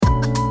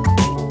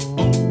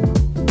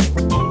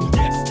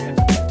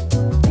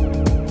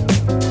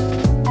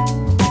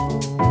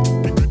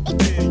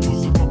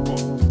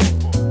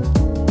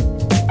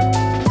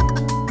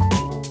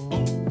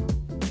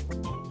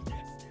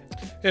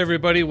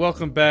everybody,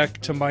 welcome back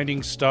to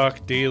Mining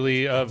Stock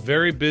Daily. A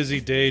very busy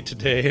day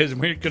today as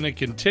we're going to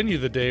continue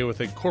the day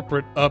with a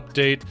corporate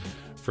update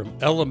from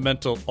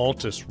Elemental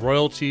Altus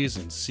Royalties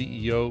and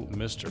CEO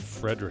Mr.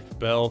 Frederick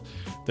Bell.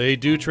 They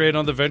do trade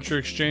on the Venture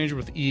Exchange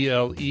with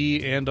ELE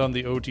and on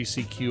the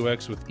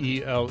OTCQX with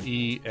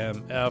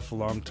ELEMF,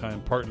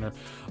 longtime partner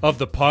of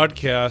the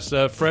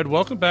podcast. Fred,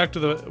 welcome back to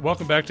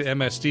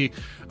MSD.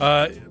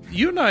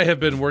 You and I have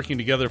been working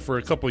together for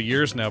a couple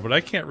years now, but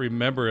I can't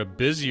remember a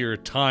busier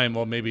time,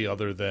 well, maybe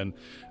other than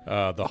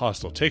the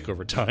hostile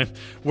takeover time,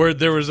 where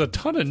there was a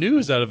ton of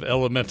news out of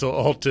Elemental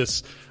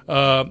Altus.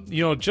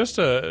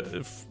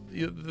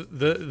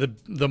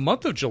 The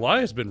month of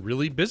July has been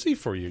really busy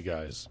for you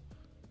guys.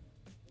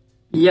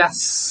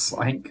 Yes,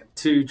 I think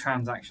 2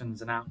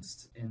 transactions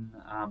announced in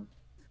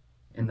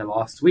the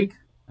last week,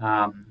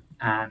 and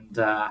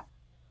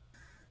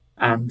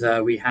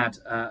we had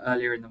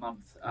earlier in the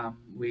month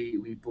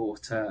we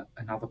bought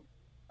another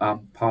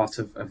part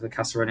of the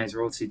Caserones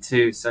royalty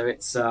too. So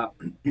it's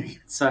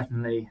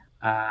certainly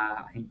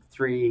I think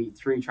three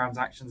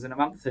transactions in a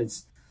month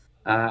is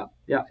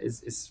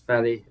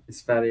fairly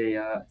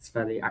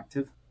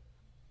active.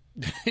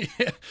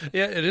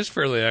 Yeah, it is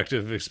fairly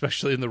active,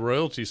 especially in the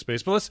royalty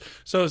space. But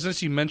so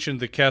since you mentioned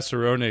the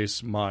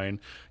Caserones mine,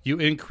 you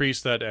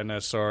increased that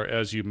NSR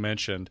as you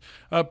mentioned.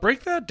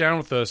 Break that down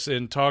with us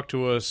and talk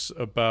to us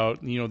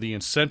about the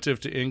incentive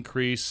to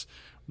increase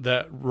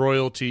that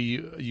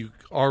royalty you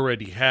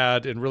already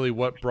had, and really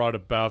what brought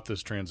about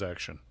this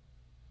transaction.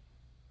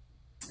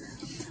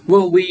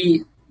 Well,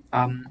 we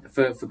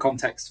for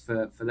context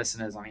for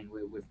listeners, I mean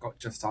we've got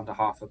just under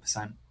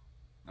 0.5%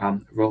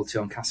 royalty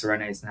on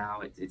Caserones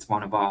now. It's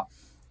one of our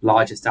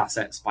largest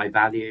assets by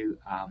value,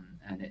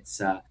 and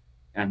it's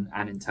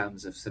and in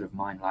terms of sort of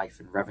mine life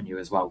and revenue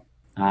as well.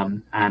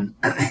 And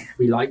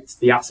we liked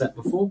the asset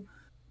before,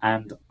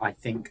 and I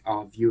think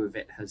our view of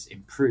it has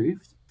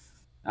improved,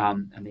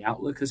 and the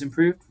outlook has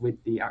improved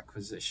with the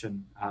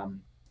acquisition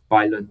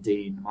by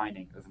Lundin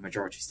Mining of a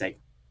majority stake,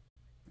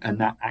 and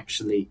that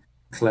actually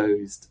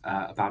closed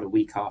about a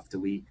week after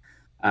we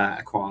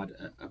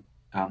acquired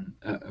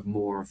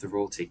more of the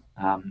royalty.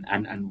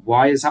 And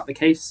why is that the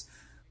case?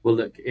 Well,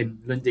 look, in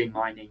Lundin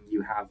Mining,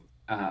 you have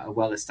a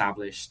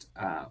well-established,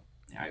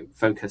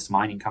 focused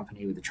mining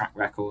company with a track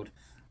record.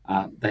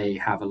 They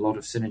have a lot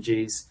of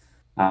synergies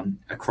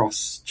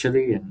across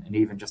Chile and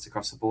even just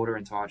across the border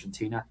into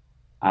Argentina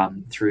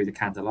through the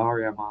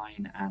Candelaria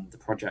mine and the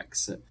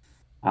projects at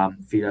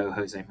Filo,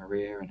 Jose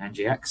Maria, and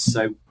NGX.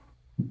 So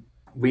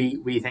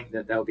we think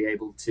that they'll be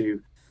able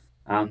to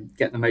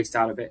get the most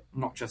out of it,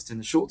 not just in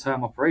the short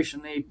term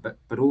operationally,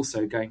 but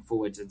also going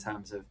forwards in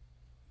terms of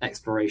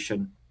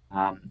exploration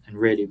and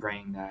really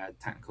bringing their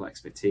technical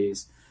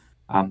expertise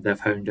they've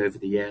honed over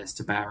the years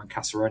to bear on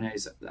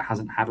Caserones that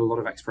hasn't had a lot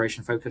of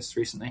exploration focus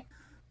recently.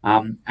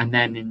 And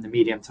then in the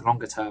medium to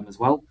longer term as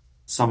well,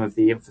 some of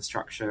the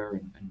infrastructure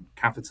and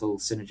capital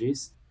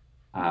synergies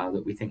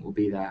that we think will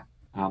be there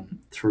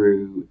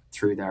through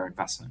their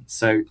investment.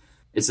 So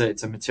it's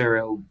a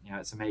material,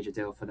 it's a major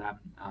deal for them,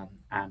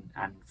 and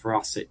for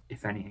us,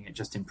 if anything, it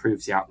just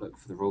improves the outlook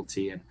for the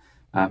royalty and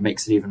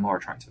makes it even more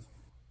attractive.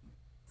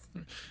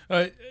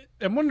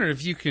 I'm wondering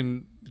if you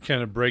can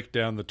kind of break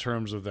down the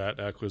terms of that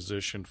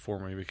acquisition for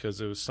me, because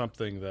it was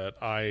something that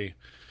I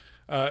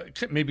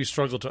maybe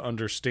struggle to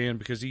understand,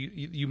 because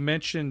you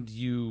mentioned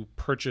you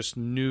purchased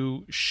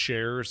new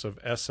shares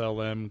of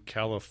SLM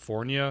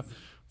California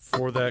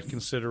for that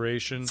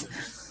consideration.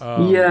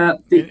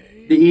 The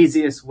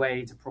easiest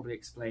way to probably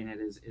explain it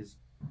is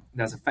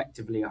there's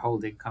effectively a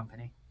holding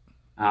company,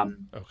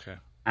 okay,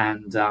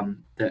 and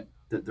that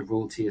the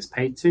royalty is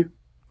paid to,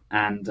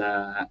 and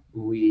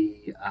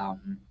we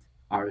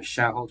are a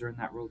shareholder in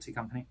that royalty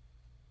company,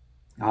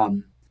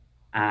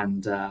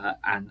 and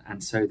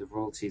so the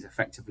royalties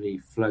effectively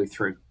flow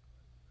through.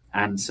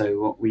 And so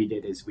what we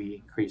did is we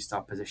increased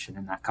our position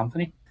in that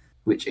company,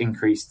 which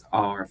increased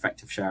our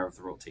effective share of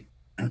the royalty.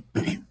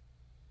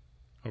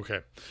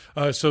 Okay,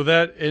 so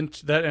that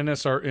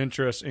NSR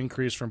interest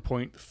increased from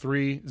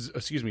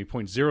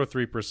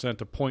 0.03%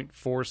 to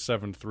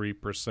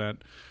 0.473%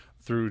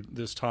 through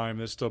this time.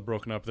 It's still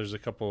broken up. There's a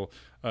couple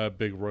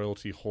big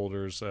royalty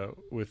holders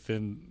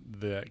within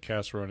the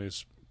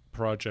Caserones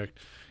project.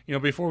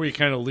 Before we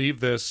kind of leave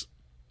this,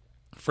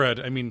 Fred,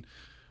 I mean,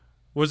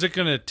 was it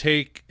going to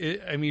take?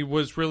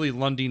 Was really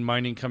Lundin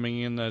Mining coming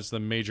in as the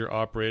major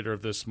operator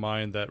of this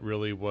mine that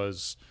really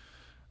was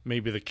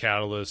maybe the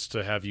catalyst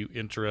to have you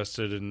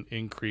interested in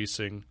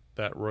increasing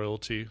that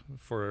royalty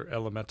for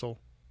Elemental?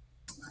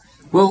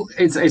 Well,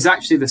 it's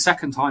actually the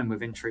second time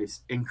we've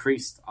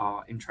increased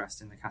our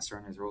interest in the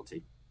Caserones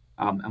royalty,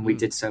 and we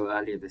did so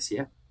earlier this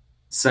year.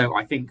 So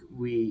I think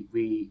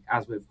we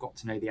as we've got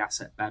to know the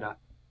asset better,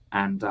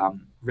 and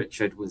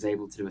Richard was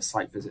able to do a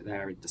site visit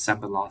there in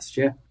December last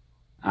year,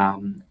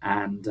 and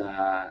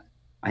I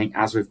think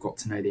as we've got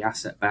to know the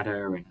asset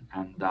better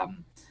and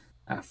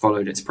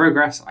followed its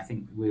progress, I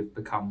think we've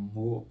become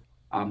more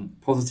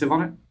positive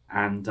on it,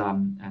 and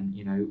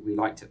we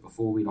liked it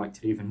before, we liked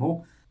it even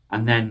more,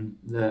 And then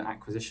the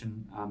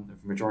acquisition of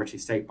a majority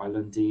stake by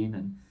Lundin,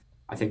 and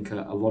I think a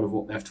lot of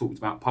what they've talked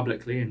about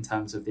publicly in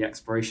terms of the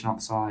exploration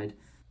upside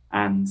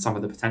and some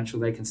of the potential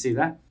they can see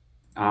there.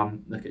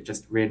 Look, it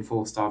just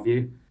reinforced our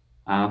view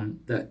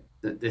that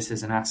this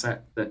is an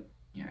asset that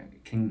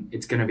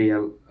it's going to be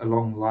a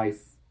long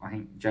life, I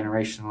think,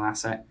 generational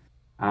asset,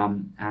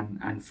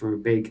 and for a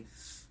big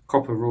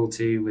copper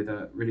royalty with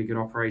a really good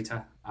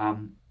operator,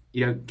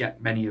 you don't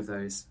get many of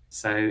those.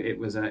 So it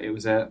was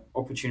a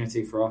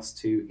opportunity for us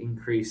to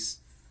increase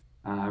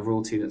a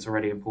royalty that's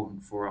already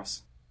important for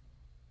us.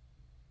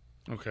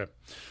 Okay,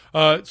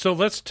 so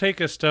let's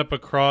take a step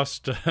across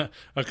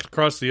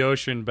the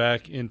ocean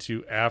back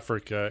into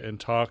Africa and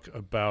talk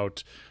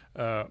about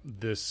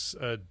this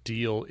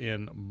deal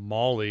in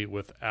Mali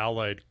with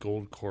Allied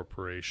Gold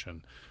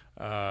Corporation.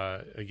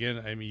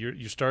 Again, I mean,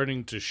 you're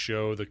starting to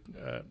show the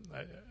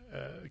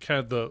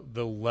kind of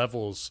the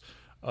levels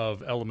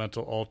of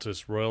Elemental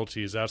Altus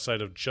royalties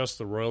outside of just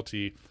the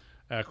royalty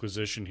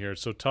acquisition here.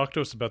 So talk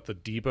to us about the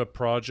Diba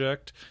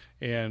project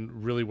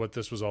and really what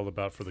this was all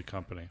about for the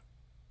company.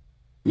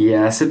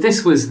 Yeah, so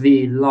this was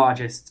the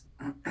largest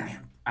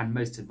and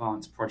most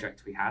advanced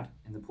project we had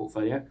in the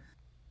portfolio.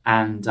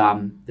 And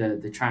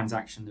the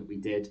transaction that we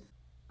did,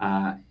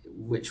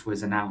 which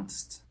was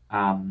announced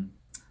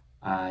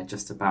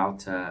just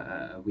about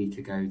a week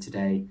ago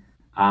today,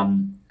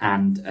 and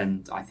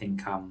I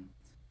think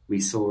we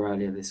saw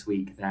earlier this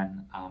week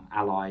then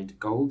Allied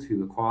Gold,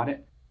 who acquired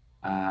it,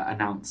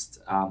 announced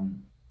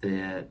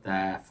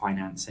their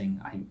financing,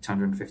 I think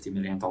 $250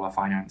 million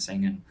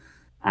financing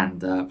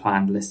and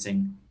planned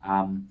listing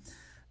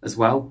as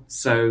well.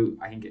 So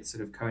I think it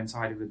sort of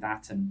coincided with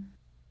that, and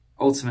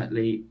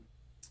ultimately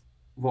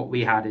what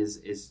we had is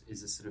a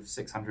sort of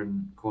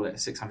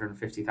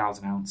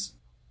 650,000 ounce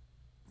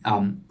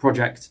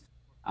project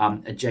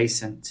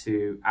adjacent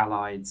to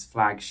Allied's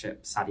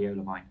flagship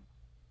Sadiola mine.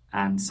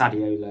 And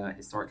Sadiola,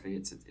 historically,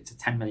 it's a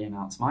 10 million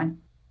ounce mine.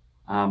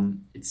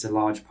 It's a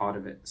large part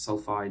of it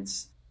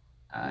sulfides.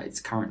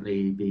 It's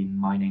currently been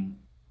mining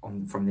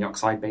from the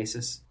oxide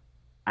basis.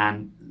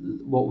 And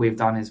what we've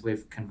done is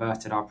we've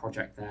converted our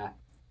project there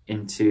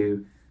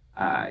into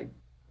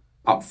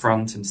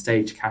upfront and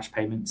staged cash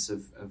payments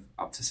of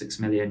up to $6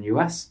 million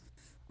US.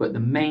 But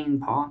the main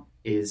part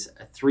is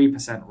a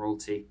 3%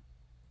 royalty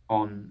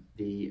on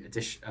the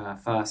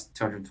first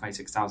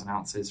 226,000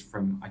 ounces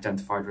from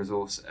identified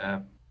resource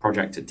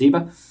project at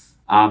Diba,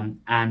 and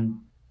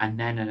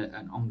then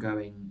an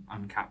ongoing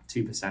uncapped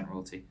 2%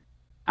 royalty.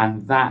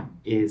 And that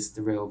is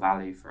the real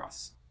value for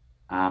us.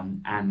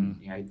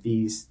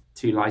 These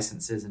two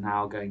licenses are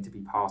now going to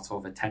be part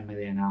of a 10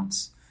 million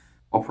ounce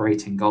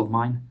operating gold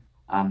mine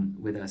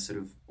with a sort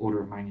of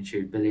order of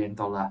magnitude $1 billion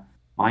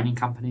mining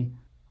company.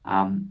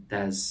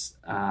 There's,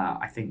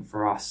 I think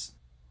for us,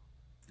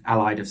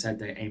 Allied have said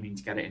they're aiming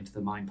to get it into the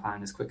mine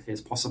plan as quickly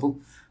as possible,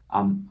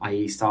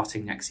 i.e.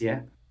 starting next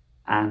year.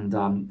 And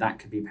that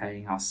could be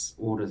paying us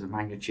orders of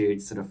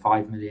magnitude sort of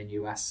 $5 million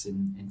US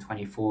in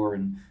 24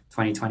 and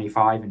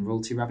 2025 in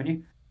royalty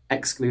revenue,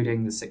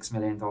 excluding the $6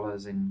 million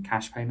in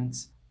cash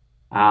payments.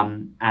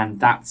 And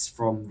that's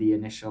from the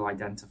initial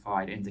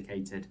identified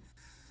indicated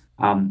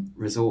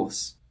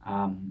resource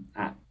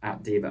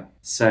at Diba.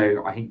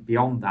 So I think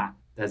beyond that,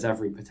 there's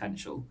every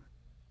potential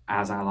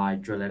as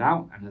Allied drill it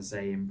out and as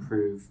they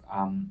improve,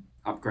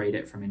 upgrade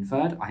it from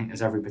inferred. I think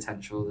there's every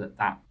potential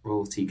that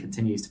royalty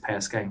continues to pay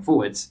us going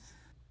forwards.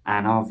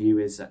 And our view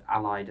is that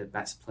Allied are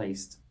best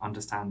placed to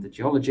understand the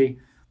geology.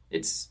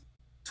 It's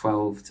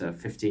 12 to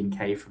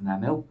 15K from their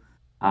mill.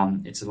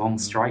 It's a long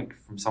strike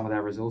from some of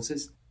their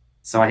resources.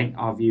 So I think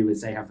our view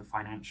is they have the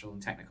financial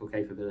and technical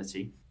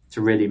capability to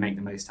really make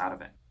the most out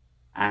of it.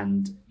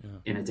 And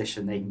in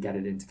addition, they can get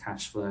it into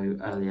cash flow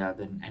earlier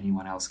than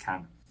anyone else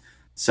can.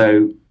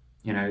 So,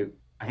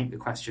 I think the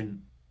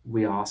question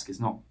we ask is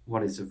not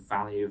what is the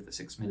value of the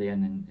 $6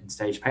 million in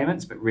stage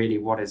payments, but really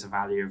what is the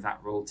value of that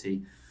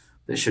royalty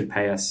that should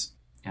pay us,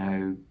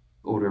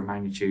 order of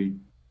magnitude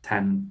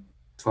 10,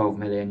 12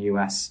 million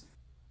US,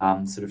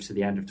 sort of to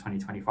the end of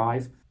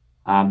 2025.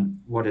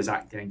 What is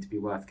that going to be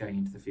worth going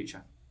into the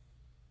future?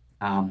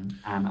 And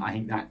I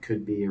think that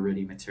could be a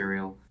really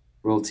material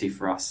royalty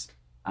for us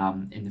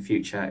in the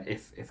future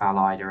if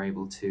Allied are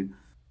able to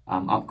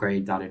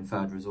upgrade that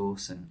inferred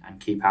resource and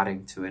keep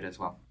adding to it as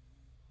well.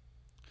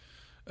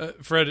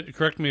 Fred,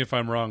 correct me if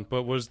I'm wrong,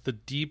 but was the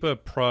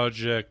Diba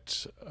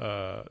project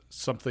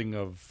something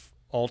of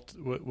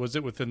was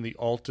it within the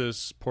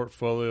Altus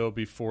portfolio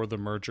before the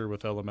merger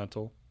with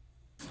Elemental?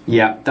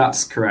 Yeah,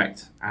 that's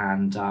correct.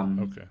 And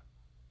okay.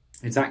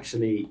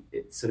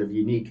 It's sort of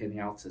unique in the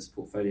Altus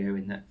portfolio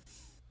in that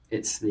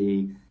it's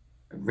the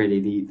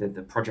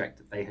project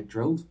that they had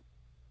drilled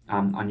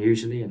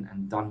unusually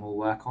and done more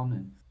work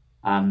on.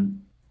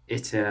 And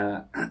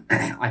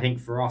I think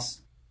for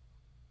us,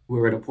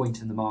 we're at a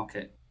point in the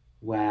market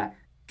where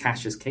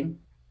cash is king.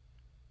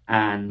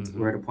 And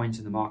we're at a point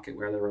in the market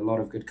where there are a lot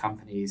of good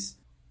companies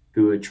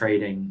who are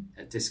trading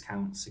at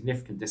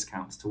significant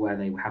discounts to where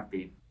they have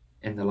been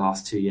in the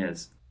last 2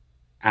 years.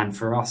 And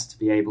for us to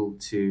be able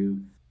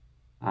to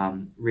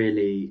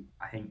really,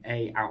 I think,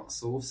 A,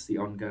 outsource the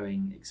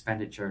ongoing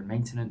expenditure and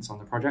maintenance on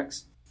the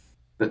projects,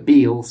 but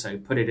B, also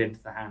put it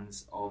into the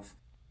hands of,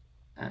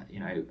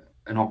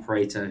 an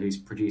operator who's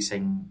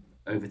producing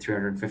over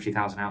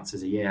 350,000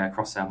 ounces a year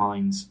across their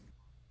mines.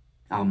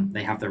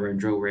 They have their own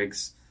drill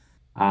rigs,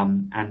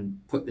 and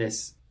put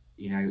this,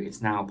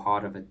 it's now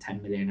part of a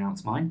 10 million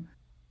ounce mine.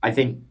 I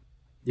think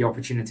the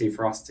opportunity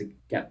for us to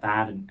get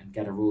that and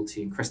get a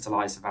royalty and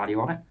crystallize the value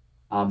on it,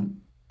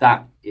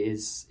 that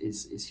is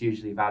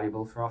hugely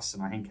valuable for us.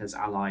 And I think as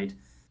Allied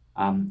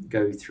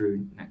go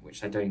through,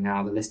 which they're doing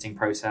now, the listing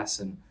process,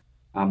 and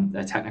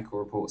their technical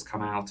reports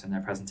come out and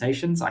their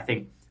presentations, I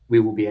think we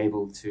will be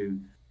able to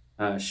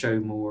show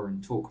more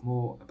and talk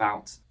more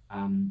about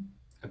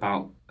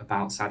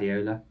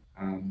Sadiola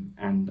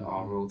and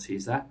our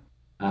royalties there.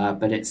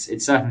 But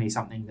it's certainly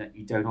something that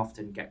you don't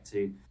often get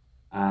to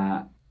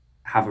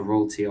have a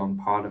royalty on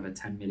part of a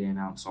 10 million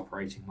ounce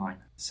operating mine.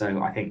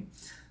 So I think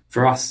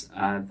for us,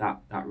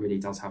 that really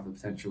does have the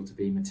potential to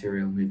be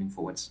material moving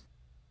forwards.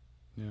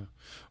 Yeah.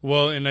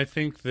 Well, and I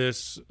think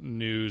this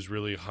news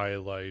really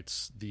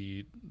highlights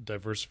the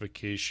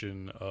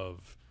diversification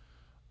of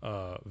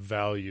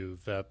value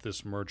that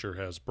this merger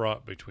has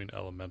brought between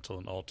Elemental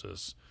and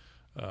Altus,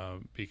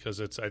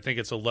 because I think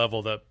it's a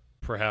level that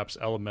perhaps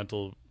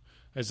Elemental,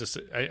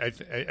 I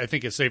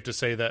think it's safe to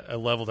say that a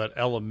level that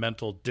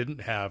Elemental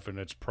didn't have in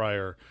its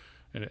prior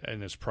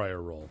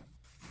role.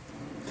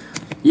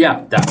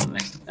 Yeah,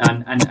 definitely.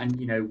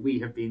 And we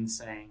have been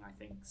saying, I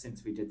think,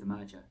 since we did the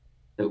merger,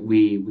 that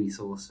we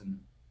saw some,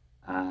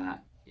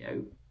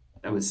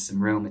 there was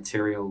some real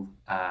material,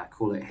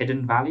 call it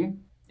hidden value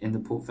in the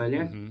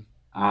portfolio,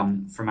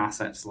 from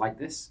assets like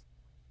this.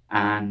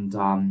 And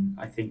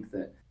I think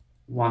that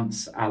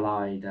once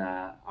Allied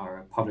are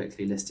a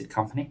publicly listed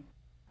company,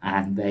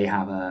 and they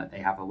have a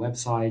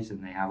website,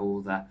 and they have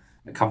all the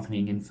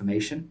accompanying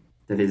information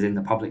that is in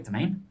the public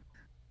domain,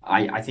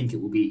 I think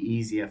it will be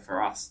easier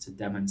for us to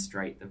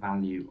demonstrate the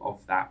value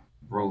of that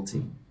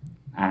royalty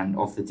and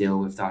of the deal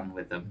we've done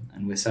with them.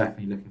 And we're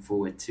certainly looking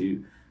forward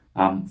to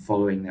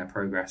following their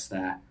progress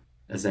there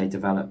as they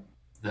develop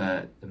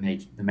the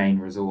main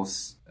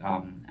resource,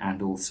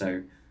 and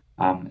also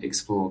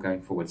explore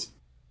going forwards.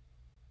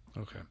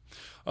 Okay.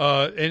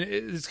 And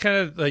it's kind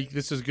of like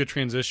this is a good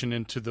transition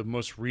into the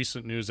most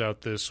recent news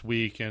out this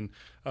week. And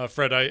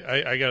Fred,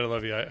 I got to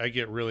love you. I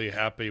get really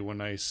happy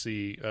when I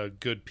see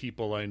good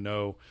people I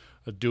know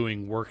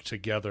doing work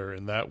together.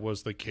 And that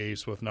was the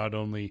case with not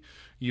only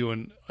you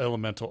and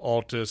Elemental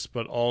Altus,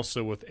 but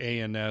also with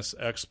ANS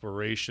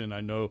Exploration.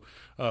 I know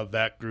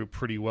that group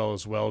pretty well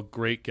as well.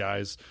 Great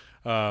guys.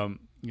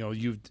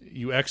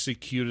 You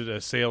executed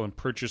a sale and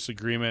purchase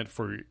agreement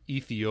for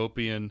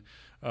Ethiopian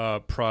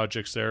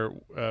projects there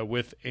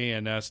with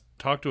ANS.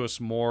 Talk to us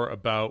more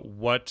about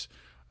what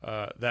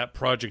that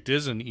project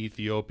is in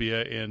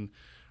Ethiopia. And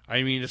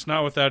I mean, it's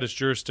not without its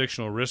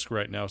jurisdictional risk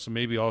right now, so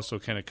maybe also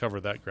kind of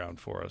cover that ground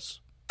for us.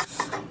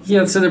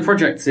 Yeah, so the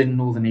project's in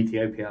northern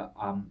Ethiopia.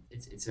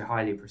 It's a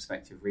highly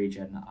prospective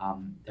region.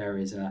 There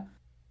is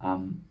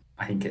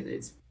I think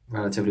it's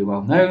relatively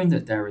well known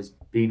that there has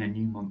been a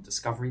Newmont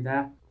discovery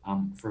there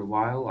for a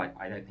while.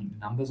 I don't think the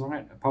numbers on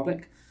it are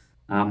public,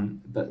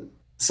 but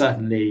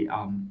certainly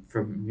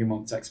from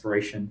Newmont's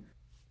exploration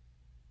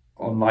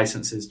on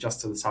licenses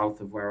just to the south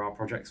of where our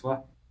projects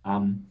were,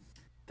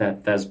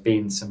 that there's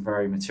been some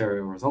very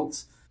material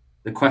results.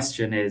 The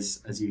question is,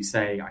 as you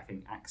say, I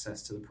think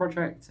access to the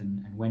project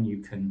and when you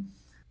can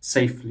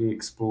safely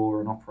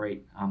explore and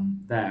operate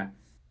there.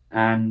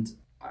 And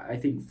I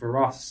think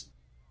for us,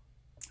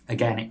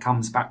 again, it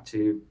comes back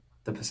to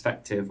the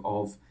perspective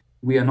of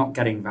we are not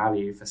getting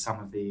value for some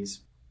of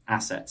these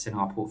assets in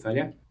our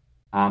portfolio.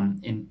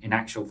 In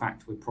actual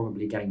fact, we're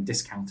probably getting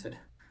discounted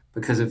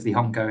because of the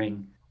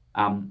ongoing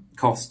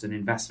cost and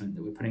investment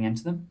that we're putting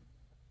into them.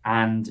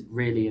 And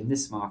really, in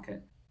this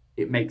market,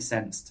 it makes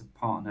sense to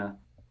partner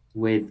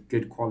with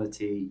good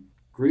quality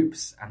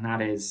groups, and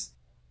that is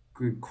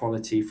good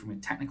quality from a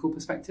technical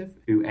perspective,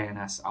 who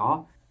ANS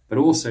are, but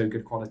also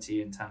good quality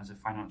in terms of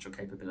financial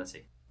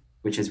capability,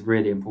 which is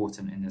really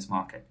important in this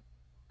market.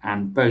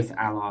 And both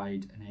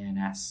Allied and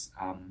ANS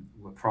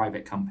were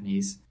private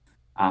companies,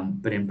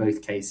 but in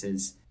both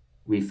cases,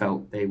 we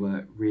felt they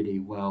were really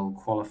well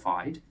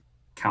qualified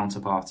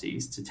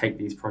counterparties to take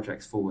these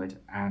projects forward.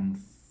 And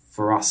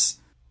for us,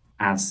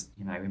 as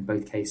you know, in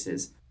both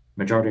cases,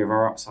 majority of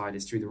our upside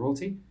is through the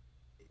royalty.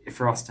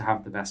 For us to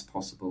have the best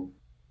possible,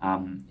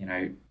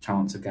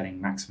 chance of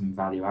getting maximum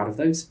value out of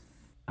those.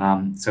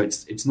 So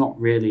it's not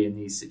really in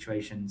these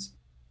situations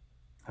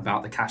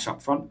about the cash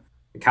up front.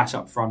 The cash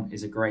up front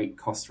is a great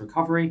cost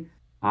recovery.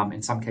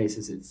 In some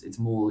cases, it's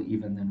more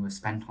even than we've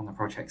spent on the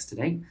projects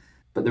today.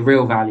 But the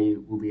real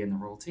value will be in the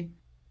royalty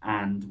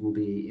and will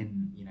be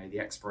in the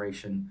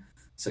exploration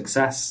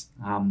success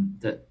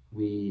that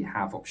we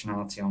have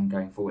optionality on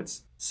going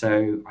forwards.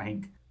 So I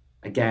think,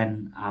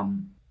 again,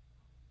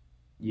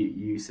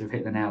 you sort of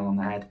hit the nail on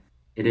the head.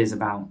 It is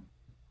about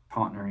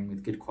partnering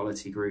with good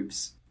quality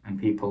groups and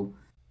people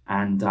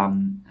and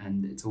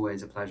it's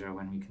always a pleasure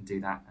when we can do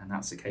that. And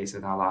that's the case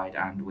with Allied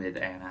and with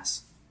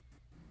ANS.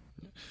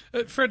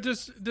 Fred,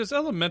 does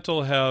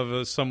Elemental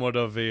have somewhat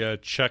of a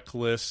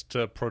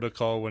checklist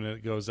protocol when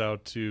it goes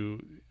out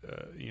to,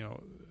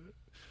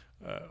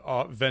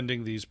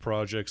 vending these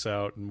projects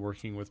out and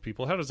working with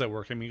people? How does that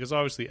work? I mean, because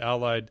obviously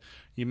Allied,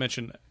 you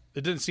mentioned,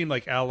 it didn't seem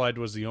like Allied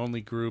was the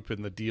only group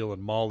in the deal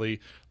in Mali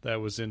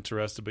that was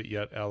interested, but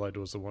yet Allied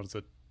was the ones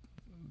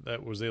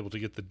that was able to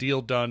get the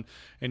deal done.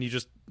 And you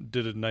just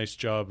did a nice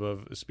job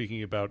of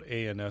speaking about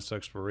ANS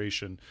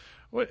exploration.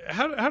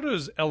 How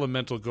does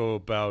Elemental go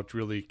about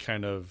really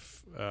kind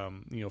of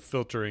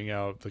filtering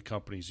out the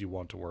companies you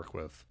want to work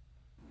with?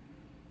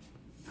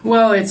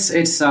 Well, it's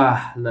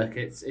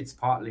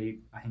partly,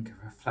 I think,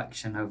 a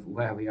reflection of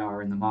where we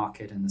are in the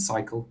market and the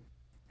cycle.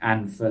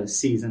 And for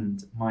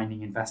seasoned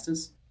mining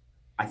investors,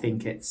 I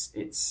think it's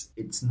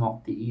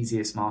not the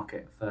easiest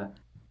market for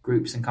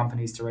groups and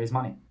companies to raise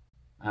money.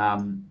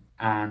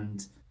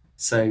 And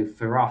so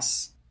for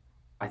us,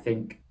 I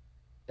think,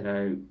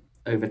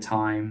 over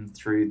time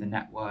through the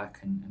network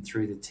and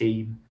through the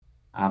team,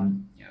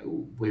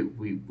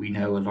 we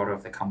know a lot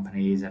of the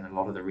companies and a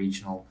lot of the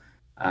regional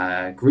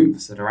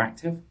groups that are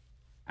active.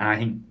 And I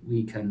think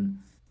we can,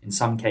 in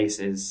some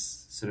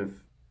cases, sort of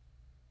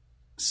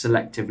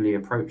selectively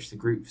approach the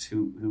groups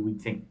who we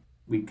think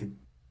we could,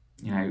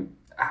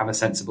 have a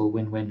sensible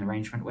win-win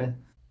arrangement with.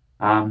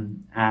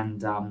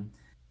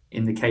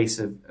 In the case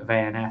of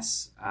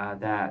ANS,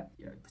 their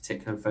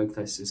particular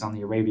focus is on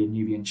the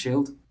Arabian-Nubian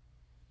Shield.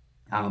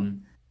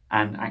 And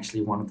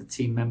actually one of the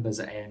team members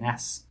at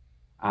ANS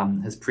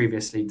has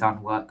previously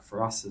done work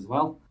for us as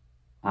well.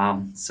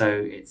 So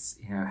it's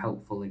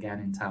helpful again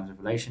in terms of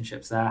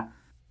relationships there.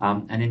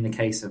 And in the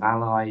case of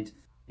Allied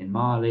in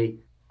Mali,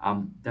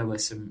 there were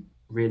some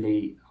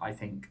really, I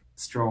think,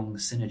 strong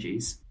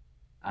synergies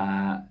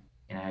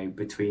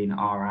between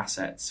our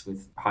assets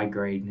with high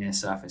grade near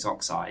surface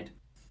oxide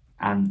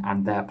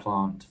and their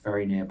plant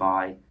very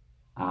nearby,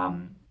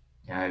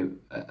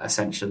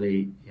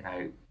 essentially,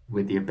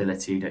 with the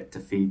ability to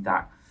feed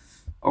that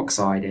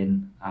oxide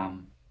in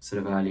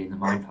sort of early in the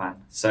mine plan.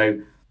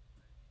 So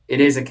it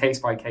is a case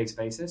by case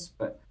basis,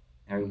 but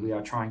we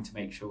are trying to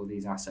make sure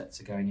these assets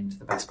are going into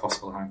the best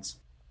possible hands.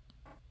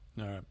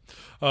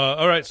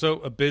 All right. So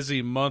a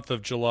busy month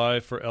of July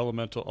for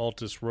Elemental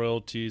Altus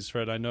Royalties.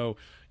 Fred, I know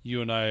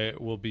you and I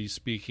will be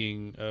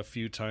speaking a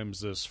few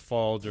times this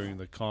fall during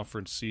the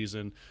conference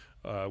season.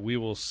 We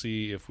will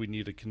see if we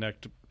need to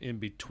connect in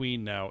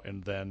between now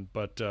and then.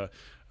 But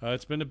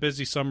it's been a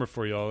busy summer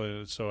for y'all,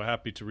 and so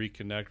happy to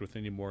reconnect with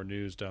any more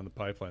news down the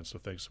pipeline. So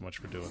thanks so much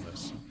for doing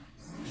this.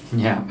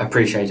 Yeah,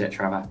 appreciate it,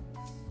 Trevor.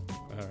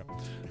 All right.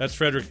 That's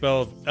Frederick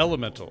Bell of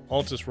Elemental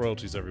Altus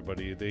Royalties,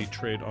 everybody. They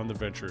trade on the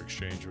Venture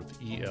Exchange with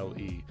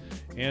ELE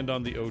and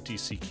on the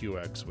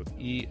OTCQX with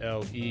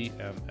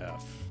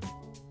ELEMF.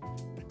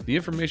 The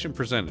information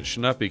presented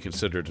should not be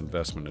considered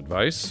investment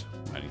advice.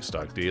 Mining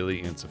Stock Daily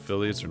and its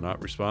affiliates are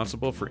not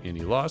responsible for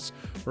any loss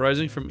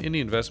arising from any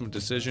investment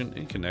decision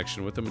in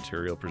connection with the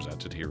material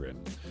presented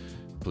herein.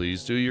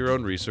 Please do your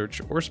own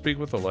research or speak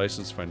with a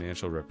licensed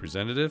financial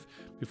representative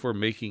before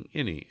making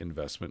any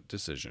investment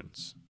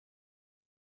decisions.